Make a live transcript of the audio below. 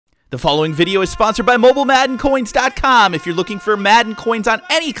The following video is sponsored by MobileMaddenCoins.com. If you're looking for Madden coins on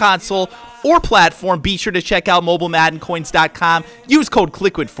any console or platform, be sure to check out MobileMaddenCoins.com. Use code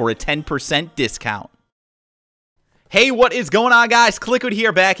Kliquid for a 10% discount. Hey, what is going on, guys? Kliquid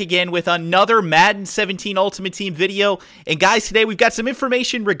here, back again with another Madden 17 Ultimate Team video. And guys, today we've got some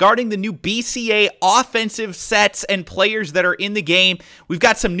information regarding the new BCA offensive sets and players that are in the game. We've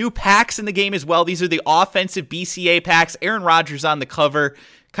got some new packs in the game as well. These are the offensive BCA packs. Aaron Rodgers on the cover.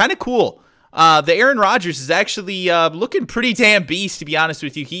 Kind of cool. The Aaron Rodgers is actually looking pretty damn beast, to be honest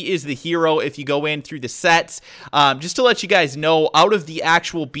with you. He is the hero if you go in through the sets. Just to let you guys know, out of the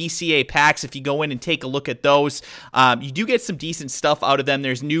actual BCA packs, if you go in and take a look at those, you do get some decent stuff out of them.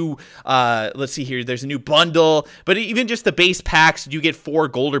 There's new, let's see here, there's a new bundle, but even just the base packs, you get 4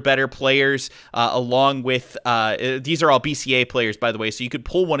 gold or better players, along with, these are all BCA players, by the way, so you could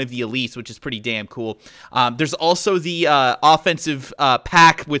pull one of the elites, which is pretty damn cool. There's also the offensive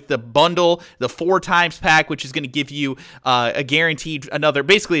pack with the bundle, the 4x pack, which is going to give you a guaranteed another,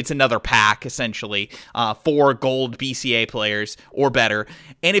 basically it's another pack essentially, 4 gold BCA players or better.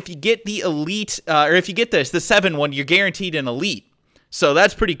 And if you get the elite, or if you get the 7 one, you're guaranteed an elite. So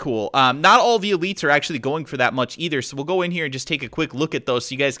that's pretty cool. Not all the elites are actually going for that much either, so we'll go in here and just take a quick look at those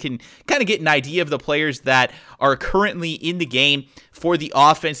so you guys can kind of get an idea of the players that are currently in the game for the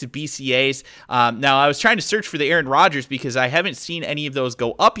offensive BCAs. Now, I was trying to search for the Aaron Rodgers because I haven't seen any of those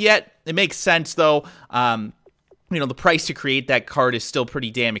go up yet. It makes sense, though. You know, the price to create that card is still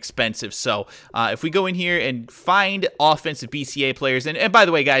pretty damn expensive. So if we go in here and find offensive BCA players, and by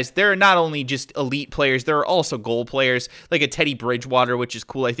the way, guys, there are not only just elite players, there are also gold players, like a Teddy Bridgewater, which is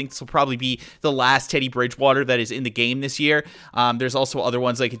cool. I think this will probably be the last Teddy Bridgewater that is in the game this year. There's also other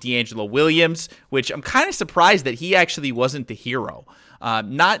ones like a D'Angelo Williams, which I'm kind of surprised that he actually wasn't the hero.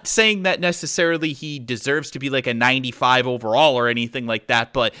 Not saying that necessarily he deserves to be like a 95 overall or anything like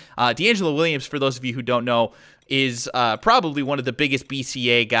that, but D'Angelo Williams, for those of you who don't know, is probably one of the biggest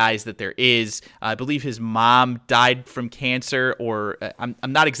BCA guys that there is. I believe his mom died from cancer, or I'm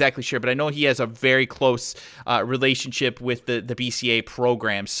not exactly sure, but I know he has a very close relationship with the BCA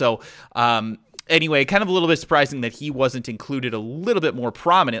program. So anyway, kind of a little bit surprising that he wasn't included a little bit more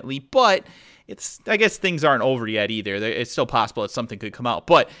prominently, but I guess things aren't over yet either. It's still possible that something could come out.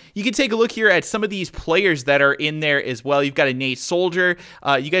 But you can take a look here at some of these players that are in there as well. You've got a Nate Soldier.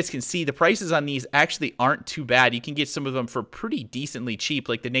 You guys can see the prices on these actually aren't too bad. You can get some of them for pretty decently cheap.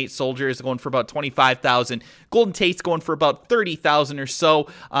 Like the Nate Soldier is going for about $25,000. Golden Tate's going for about $30,000 or so.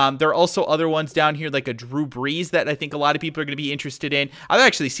 There are also other ones down here like a Drew Brees that I think a lot of people are going to be interested in. I've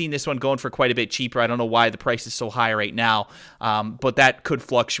actually seen this one going for quite a bit cheaper. I don't know why the price is so high right now, but that could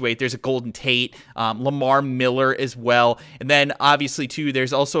fluctuate. There's a Golden Tate. Lamar Miller as well. And then obviously too,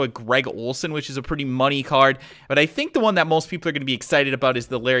 there's also a Greg Olsen, which is a pretty money card. But I think the one that most people are going to be excited about is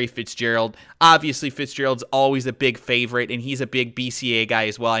the Larry Fitzgerald. Obviously, Fitzgerald's always a big favorite, and he's a big BCA guy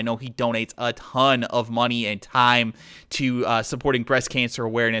as well. I know he donates a ton of money and time to supporting breast cancer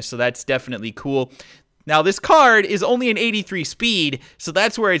awareness, so that's definitely cool. Now, this card is only an 83 speed, so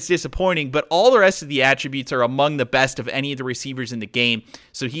that's where it's disappointing, but all the rest of the attributes are among the best of any of the receivers in the game,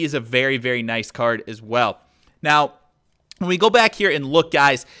 so he is a very, very nice card as well. Now, when we go back here and look,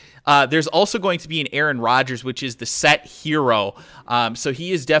 guys, there's also going to be an Aaron Rodgers, which is the set hero. So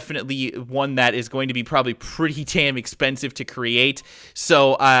he is definitely one that is going to be probably pretty damn expensive to create.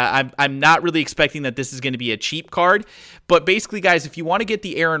 So I'm not really expecting that this is going to be a cheap card. But basically, guys, if you want to get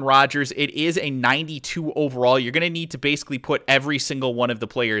the Aaron Rodgers, it is a 92 overall. You're going to need to basically put every single one of the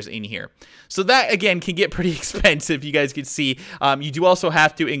players in here. So that, again, can get pretty expensive, you guys can see. You do also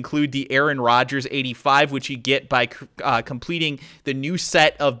have to include the Aaron Rodgers 85, which you get by completing the new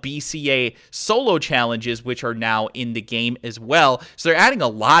set of BCA solo challenges, which are now in the game as well. So they're adding a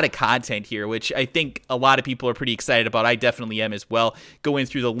lot of content here, which I think a lot of people are pretty excited about. I definitely am as well. Going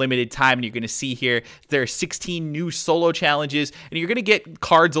through the limited time, and you're going to see here there are 16 new solo challenges, and you're going to get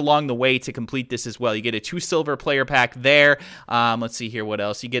cards along the way to complete this as well. You get a 2 silver player pack there. Let's see here what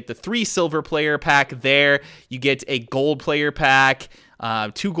else. You get the 3 silver player pack there. You get a gold player pack,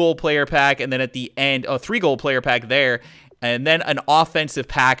 2 gold player pack, and then at the end, 3 gold player pack there, and then an offensive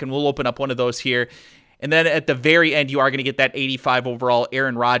pack, and we'll open up one of those here. And then at the very end, you are going to get that 85 overall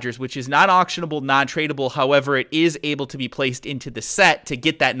Aaron Rodgers, which is non-auctionable, non-tradable. However, it is able to be placed into the set to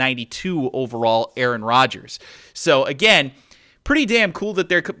get that 92 overall Aaron Rodgers. So again, pretty damn cool that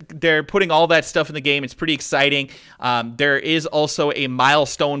they're putting all that stuff in the game. It's pretty exciting. There is also a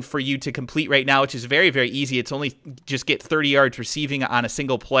milestone for you to complete right now, which is very, very easy. It's only just get 30 yards receiving on a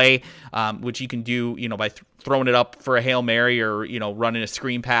single play, which you can do, by throwing it up for a Hail Mary or, running a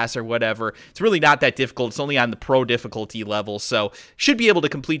screen pass or whatever. It's really not that difficult. It's only on the pro difficulty level, so should be able to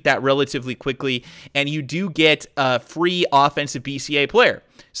complete that relatively quickly, and you do get a free offensive BCA player.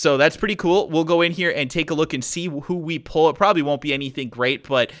 So that's pretty cool. We'll go in here and take a look and see who we pull. It probably won't be anything great,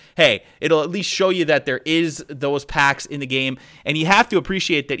 but hey, it'll at least show you that there is those packs in the game, and you have to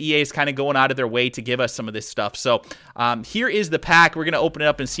appreciate that EA is kind of going out of their way to give us some of this stuff. So here is the pack. We're going to open it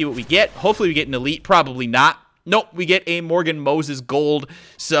up and see what we get. Hopefully we get an elite. Probably not. Nope, we get a Morgan Moses gold.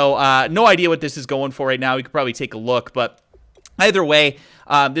 So no idea what this is going for right now. We could probably take a look, but either way,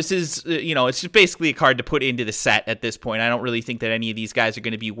 this is, it's just basically a card to put into the set at this point. I don't really think that any of these guys are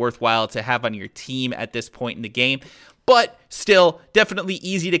going to be worthwhile to have on your team at this point in the game. But still, definitely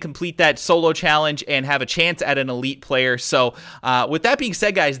easy to complete that solo challenge and have a chance at an elite player. So with that being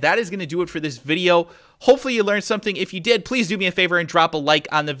said, guys, that is going to do it for this video. Hopefully you learned something. If you did, please do me a favor and drop a like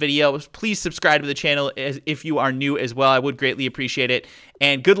on the video. Please subscribe to the channel if you are new as well. I would greatly appreciate it.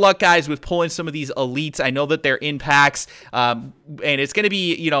 And good luck, guys, with pulling some of these elites. I know that they're in packs, and it's going to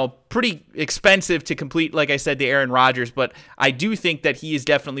be, pretty expensive to complete, like I said, the Aaron Rodgers, but I do think that he is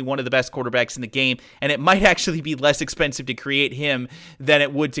definitely one of the best quarterbacks in the game, and it might actually be less expensive to create him than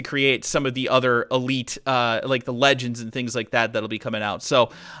it would to create some of the other elite, like the legends and things like that that'll be coming out. So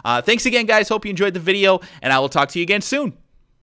thanks again, guys. Hope you enjoyed the video, and I will talk to you again soon.